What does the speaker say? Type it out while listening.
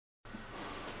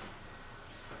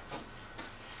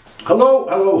Hello,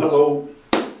 hello, hello.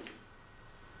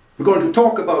 We're going to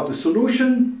talk about the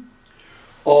solution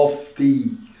of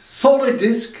the solid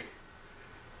disk,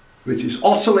 which is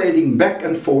oscillating back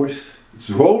and forth.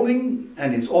 It's rolling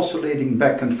and it's oscillating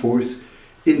back and forth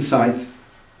inside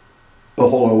a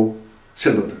hollow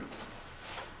cylinder.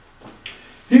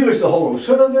 Here is the hollow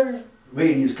cylinder,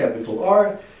 radius capital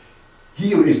R.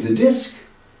 Here is the disk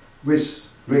with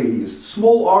radius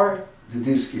small r. The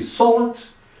disk is solid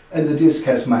and the disk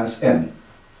has mass m.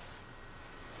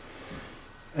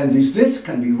 And this disk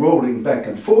can be rolling back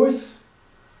and forth.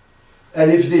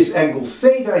 And if this angle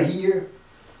theta here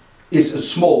is a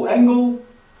small angle,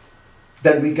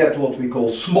 then we get what we call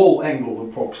small angle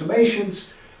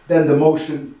approximations. Then the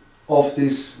motion of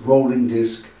this rolling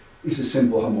disk is a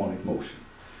simple harmonic motion.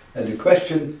 And the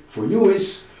question for you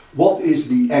is, what is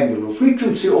the angular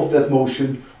frequency of that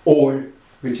motion, or,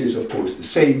 which is of course the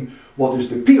same, what is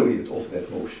the period of that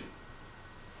motion?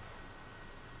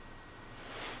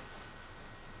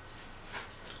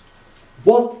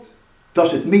 What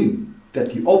does it mean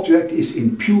that the object is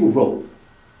in pure roll?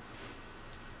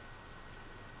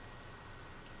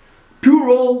 Pure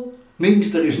roll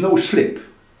means there is no slip.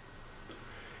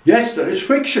 Yes, there is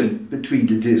friction between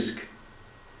the disk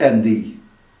and the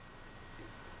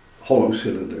hollow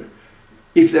cylinder.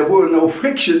 If there were no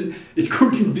friction, it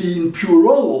couldn't be in pure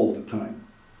roll all the time.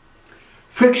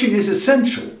 Friction is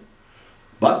essential,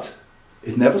 but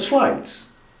it never slides.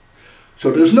 So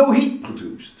there's no heat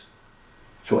produced.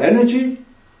 So energy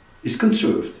is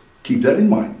conserved. Keep that in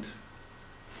mind.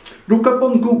 Look up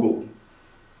on Google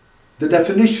the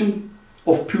definition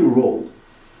of pure roll.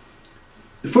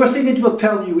 The first thing it will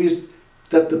tell you is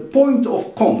that the point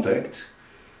of contact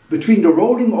between the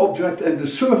rolling object and the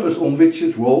surface on which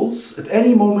it rolls at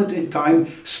any moment in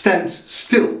time stands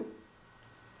still.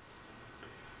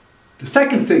 The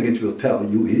second thing it will tell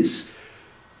you is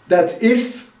that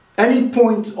if any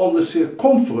point on the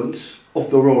circumference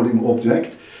of the rolling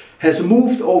object has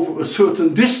moved over a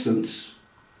certain distance,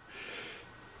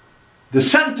 the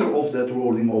center of that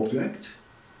rolling object,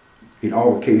 in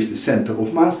our case the center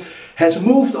of mass, has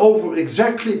moved over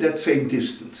exactly that same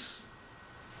distance.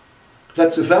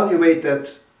 Let's evaluate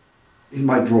that in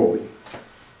my drawing.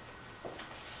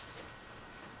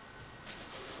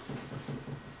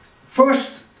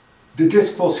 First, the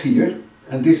disk was here,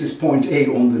 and this is point A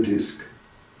on the disk.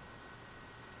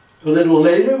 A little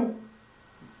later,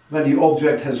 when the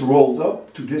object has rolled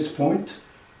up to this point,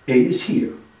 A is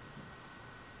here.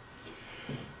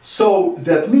 So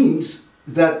that means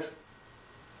that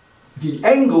the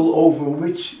angle over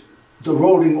which the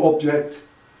rolling object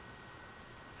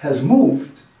has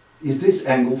moved is this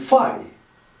angle phi,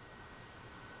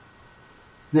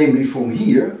 namely from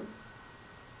here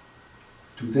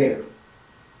to there.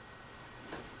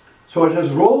 So it has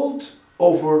rolled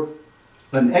over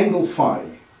an angle phi.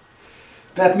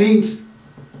 That means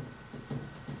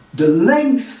the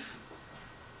length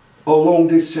along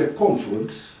this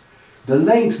circumference, the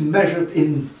length measured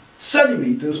in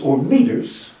centimeters or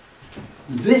meters,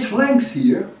 this length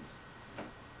here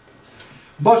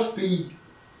must be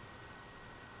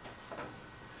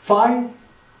phi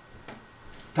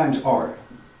times r.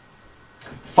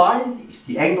 Phi is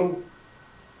the angle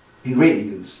in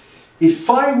radians. If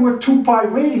phi were 2 pi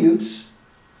radians,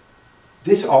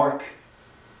 this arc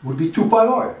would be 2 pi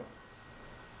r.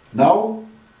 Now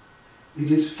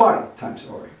it is phi times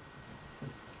r.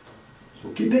 So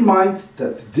keep in mind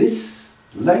that this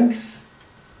length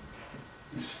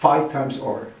is phi times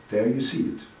r. There you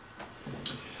see it.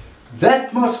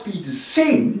 That must be the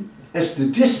same as the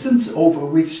distance over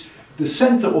which the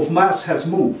center of mass has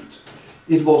moved.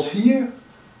 It was here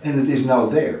and it is now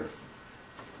there.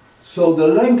 So the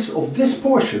length of this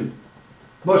portion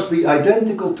must be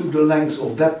identical to the length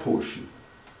of that portion.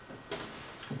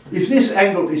 If this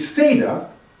angle is theta,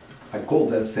 I call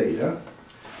that theta,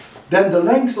 then the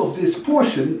length of this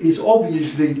portion is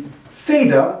obviously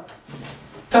theta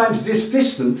times this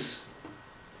distance,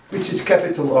 which is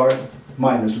capital R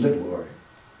minus little r.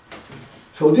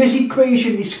 So this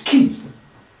equation is key.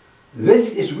 This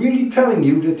is really telling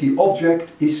you that the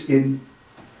object is in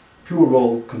pure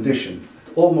roll condition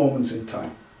at all moments in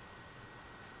time.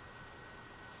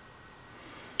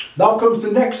 Now comes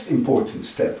the next important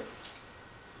step.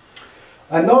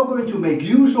 I'm now going to make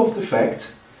use of the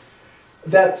fact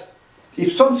that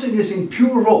if something is in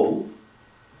pure roll,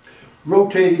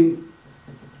 rotating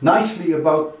nicely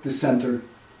about the center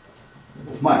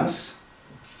of mass,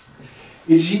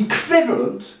 is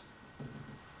equivalent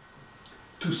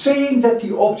to saying that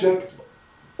the object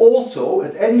also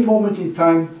at any moment in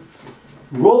time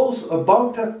rolls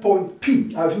about that point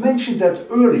P. I've mentioned that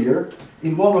earlier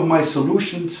in one of my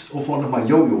solutions of one of my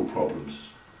yo-yo problems.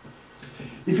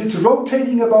 If it's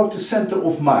rotating about the center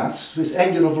of mass with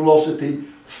angular velocity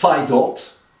phi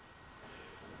dot,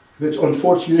 which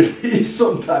unfortunately is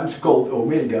sometimes called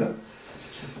omega.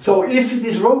 So if it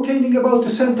is rotating about the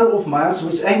center of mass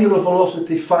with angular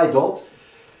velocity phi dot,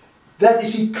 that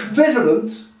is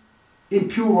equivalent in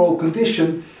pure roll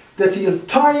condition that the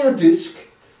entire disk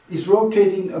is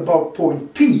rotating about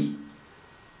point P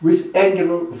with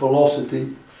angular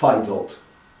velocity phi dot.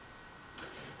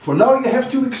 For now you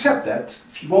have to accept that.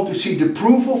 If you want to see the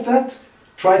proof of that,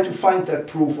 try to find that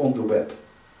proof on the web.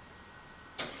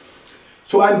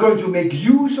 So I'm going to make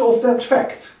use of that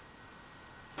fact.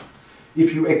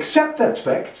 If you accept that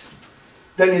fact,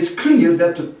 then it's clear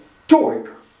that the torque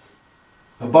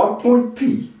about point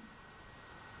P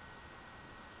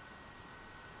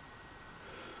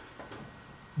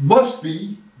must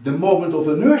be the moment of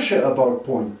inertia about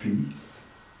point P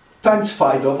times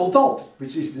phi double dot,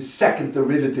 which is the second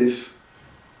derivative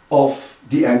of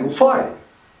the angle phi.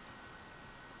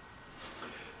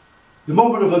 The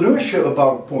moment of inertia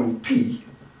about point P,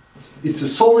 it's a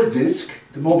solid disk.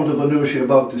 The moment of inertia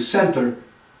about the center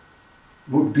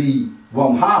would be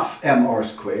 1/2 mr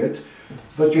squared,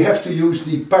 but you have to use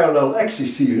the parallel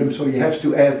axis theorem, so you have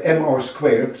to add mr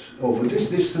squared over this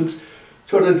distance,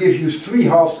 so that gives you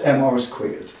 3/2 mr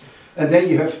squared. And then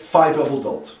you have phi double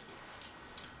dot,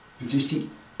 which is the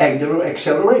angular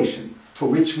acceleration, for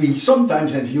which we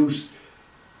sometimes have used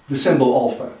the symbol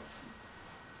alpha.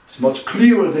 It's much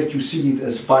clearer that you see it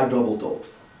as phi double dot.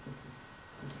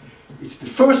 It's the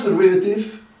first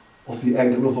derivative of the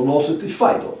angular velocity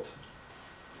phi dot.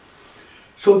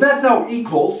 So that now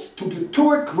equals to the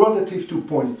torque relative to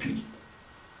point P.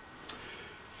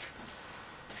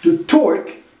 The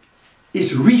torque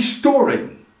is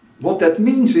restoring. What that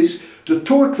means is the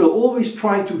torque will always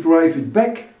try to drive it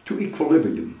back to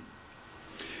equilibrium.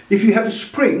 If you have a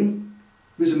spring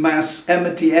with a mass m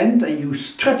at the end and you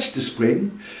stretch the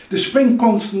spring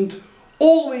constant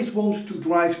always wants to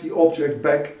drive the object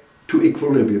back to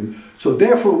equilibrium. So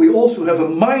therefore we also have a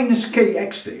minus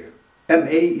kx there. ma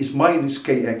is minus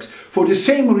kx. For the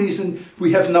same reason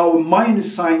we have now a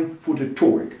minus sign for the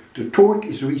torque. The torque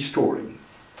is restoring.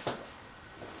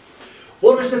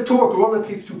 What is the torque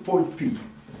relative to point P?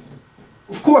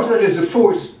 Of course there is a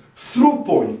force through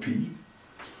point P,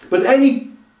 but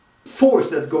any force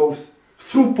that goes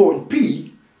through point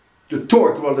P, the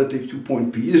torque relative to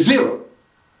point P is 0.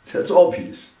 That's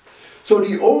obvious. So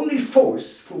the only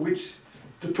force for which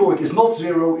the torque is not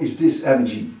 0 is this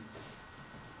mg.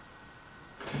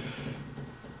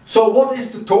 So what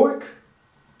is the torque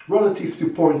relative to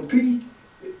point P?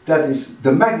 That is,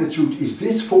 the magnitude is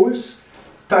this force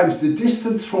times the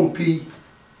distance from P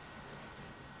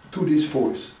to this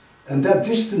force. And that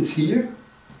distance here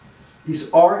is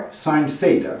r sine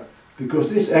theta, because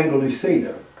this angle is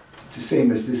theta. It's the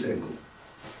same as this angle.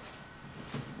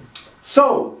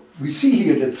 So we see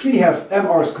here that 3/2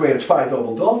 mr squared phi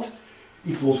double dot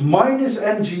equals minus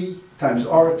mg times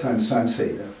r times sine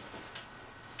theta.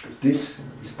 Because this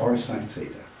is r sine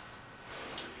theta.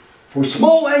 For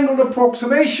small angle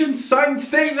approximation, sine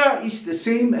theta is the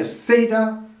same as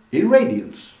theta in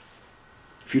radians.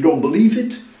 If you don't believe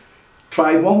it,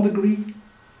 try 1 degree,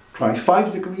 try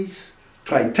 5 degrees,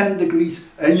 try 10 degrees,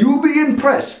 and you'll be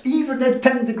impressed, even at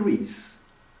 10 degrees,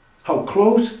 how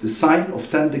close the sine of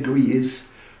 10 degrees is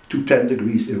to 10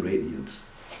 degrees in radians.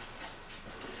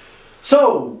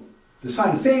 So, the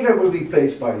sine theta will be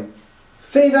replaced by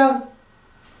theta.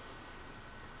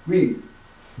 We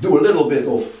do a little bit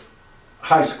of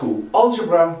high school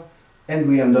algebra, and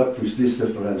we end up with this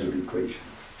differential equation.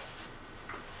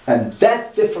 And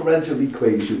that differential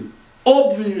equation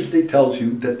obviously tells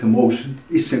you that the motion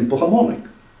is simple harmonic.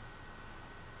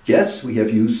 Yes, we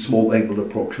have used small angular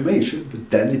approximation, but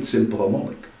then it's simple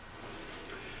harmonic.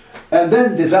 And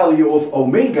then the value of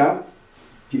omega,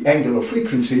 the angular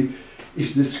frequency,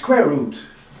 is the square root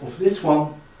of this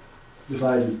one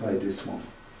divided by this one.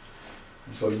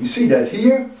 And so you see that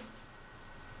here.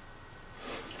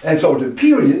 And so the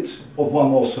period of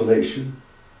one oscillation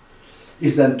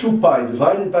is then 2 pi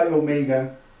divided by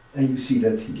omega, and you see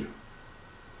that here.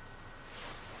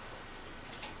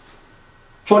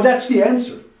 So that's the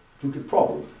answer to the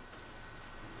problem.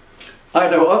 Are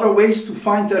there other ways to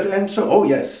find that answer? Oh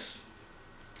yes.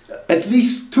 At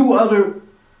least 2 other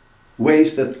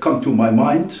ways that come to my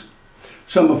mind.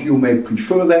 Some of you may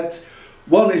prefer that.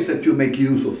 One is that you make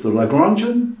use of the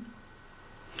Lagrangian,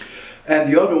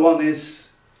 and the other one is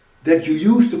that you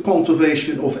use the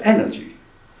conservation of energy.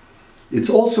 It's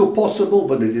also possible,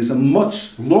 but it is a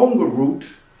much longer route,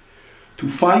 to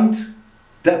find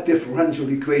that differential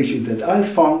equation that I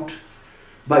found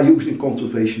by using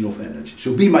conservation of energy.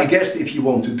 So be my guest if you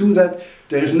want to do that.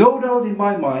 There is no doubt in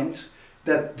my mind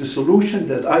that the solution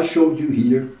that I showed you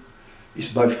here is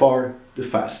by far the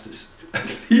fastest.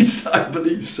 At least I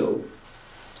believe so.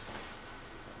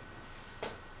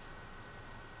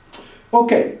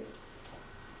 Okay.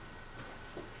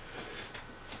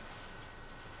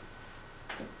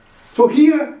 So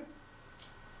here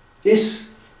is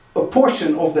a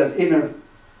portion of that inner,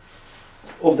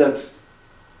 of the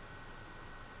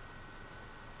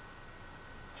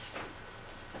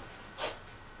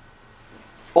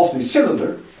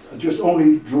cylinder. I just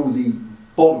only drew the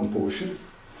bottom portion.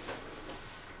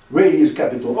 Radius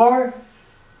capital R,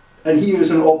 and here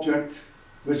is an object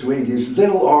with radius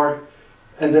little r,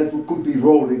 and that could be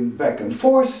rolling back and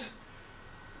forth.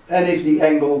 And if the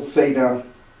angle theta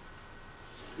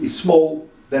is small,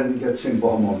 then we get simple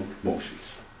harmonic motions.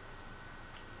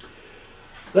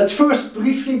 Let's first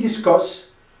briefly discuss,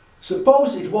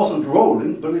 suppose it wasn't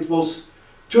rolling, but it was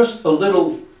just a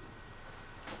little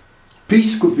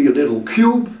piece, could be a little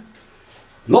cube,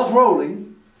 not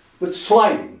rolling, but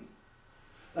sliding.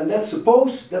 And let's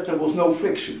suppose that there was no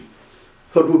friction.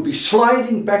 So it would be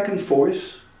sliding back and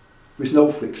forth with no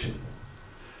friction.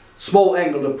 Small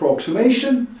angular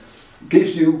approximation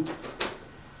gives you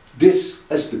this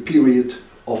as the period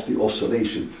of the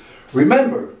oscillation.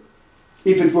 Remember,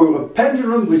 if it were a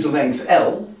pendulum with length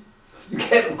L, you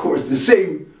get of course the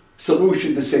same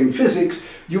solution, the same physics,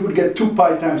 you would get 2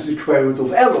 pi times the square root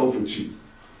of L over G.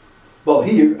 Well,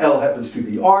 here L happens to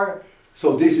be R,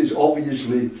 so this is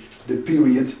obviously the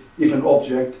period if an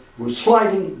object were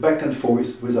sliding back and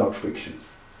forth without friction.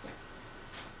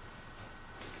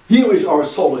 Here is our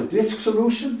solid disk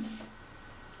solution.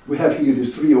 We have here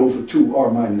this 3 over 2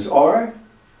 R minus R.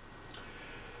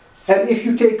 And if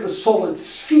you take a solid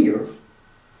sphere,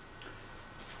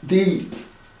 the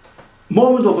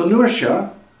moment of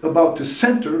inertia about the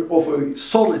center of a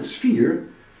solid sphere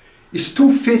is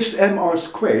 2/5 mr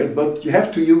squared, but you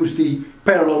have to use the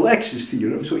parallel axis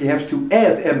theorem, so you have to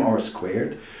add mr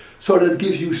squared, so that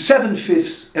gives you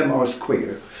 7/5 mr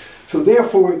squared. So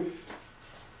therefore,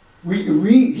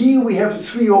 here we have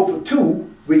 3 over 2,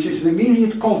 which is the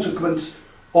immediate consequence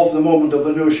of the moment of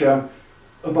inertia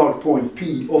about point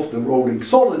P of the rolling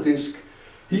solid disk.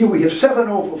 Here we have 7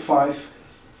 over 5,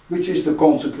 which is the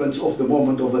consequence of the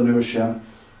moment of inertia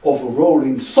of a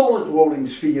rolling, solid rolling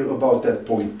sphere about that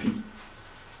point P.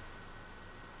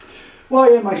 Why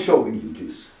am I showing you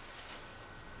this?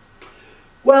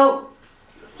 Well,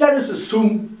 let us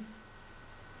assume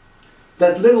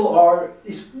that little r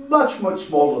is much, much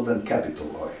smaller than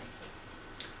capital R.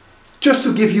 Just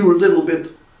to give you a little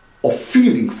bit of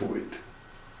feeling for it.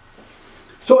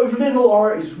 So if little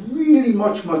r is really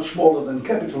much, much smaller than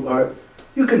capital R,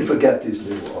 you can forget this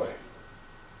little r.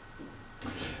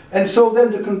 And so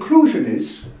then the conclusion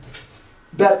is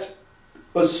that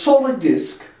a solid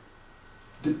disk,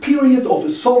 the period of a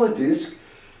solid disk,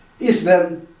 is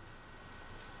then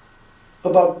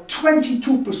about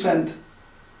 22%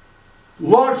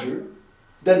 larger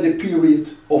than the period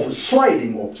of a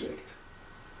sliding object.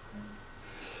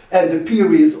 And the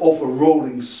period of a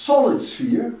rolling solid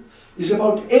sphere is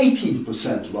about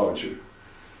 18% larger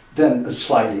than a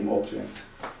sliding object.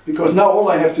 Because now all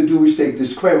I have to do is take the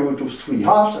square root of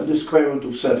 3/2 and the square root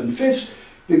of 7/5,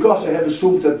 because I have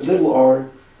assumed that little r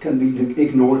can be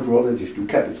ignored relative to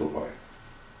capital R.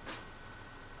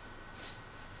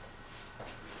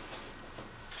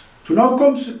 So now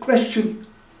comes the question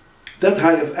that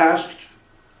I have asked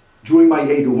during my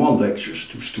 801 lectures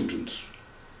to students.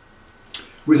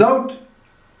 Without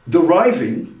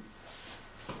deriving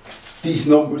these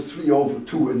numbers 3 over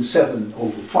 2 and 7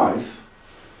 over 5,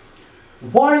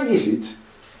 why is it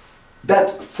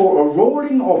that for a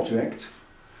rolling object,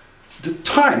 the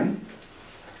time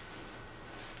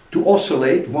to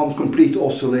oscillate, one complete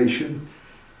oscillation,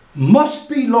 must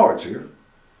be larger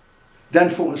than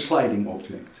for a sliding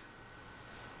object?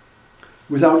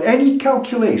 Without any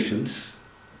calculations,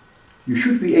 you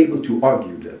should be able to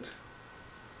argue that.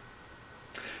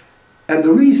 And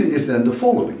the reason is then the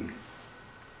following.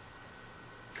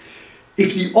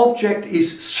 If the object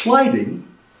is sliding,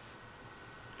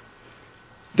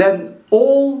 then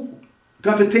all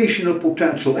gravitational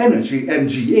potential energy,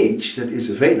 mgh, that is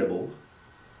available,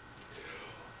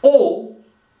 all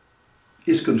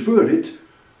is converted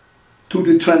to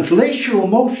the translational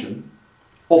motion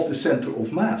of the center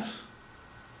of mass.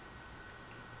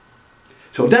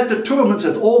 So that determines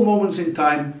at all moments in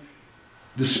time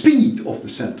the speed of the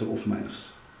center of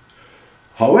mass.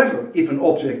 However, if an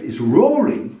object is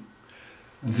rolling,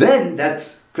 then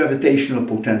that gravitational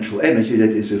potential energy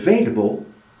that is available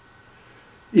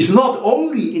is not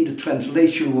only in the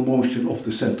translational motion of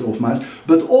the center of mass,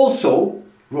 but also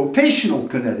rotational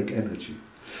kinetic energy.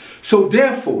 So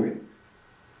therefore,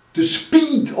 the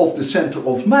speed of the center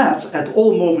of mass at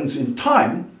all moments in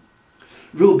time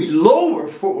will be lower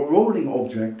for a rolling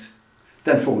object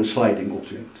than for a sliding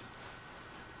object.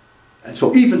 And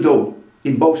so even though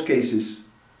in both cases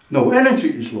no energy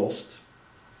is lost,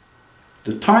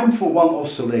 the time for one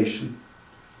oscillation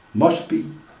must be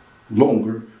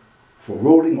longer for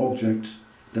rolling objects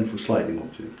than for sliding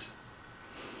objects.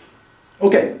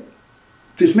 Okay,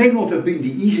 this may not have been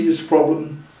the easiest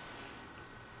problem,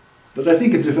 but I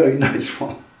think it's a very nice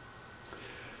one.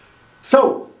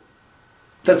 So,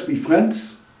 let's be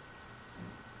friends.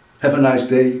 Have a nice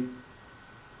day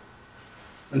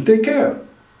and take care.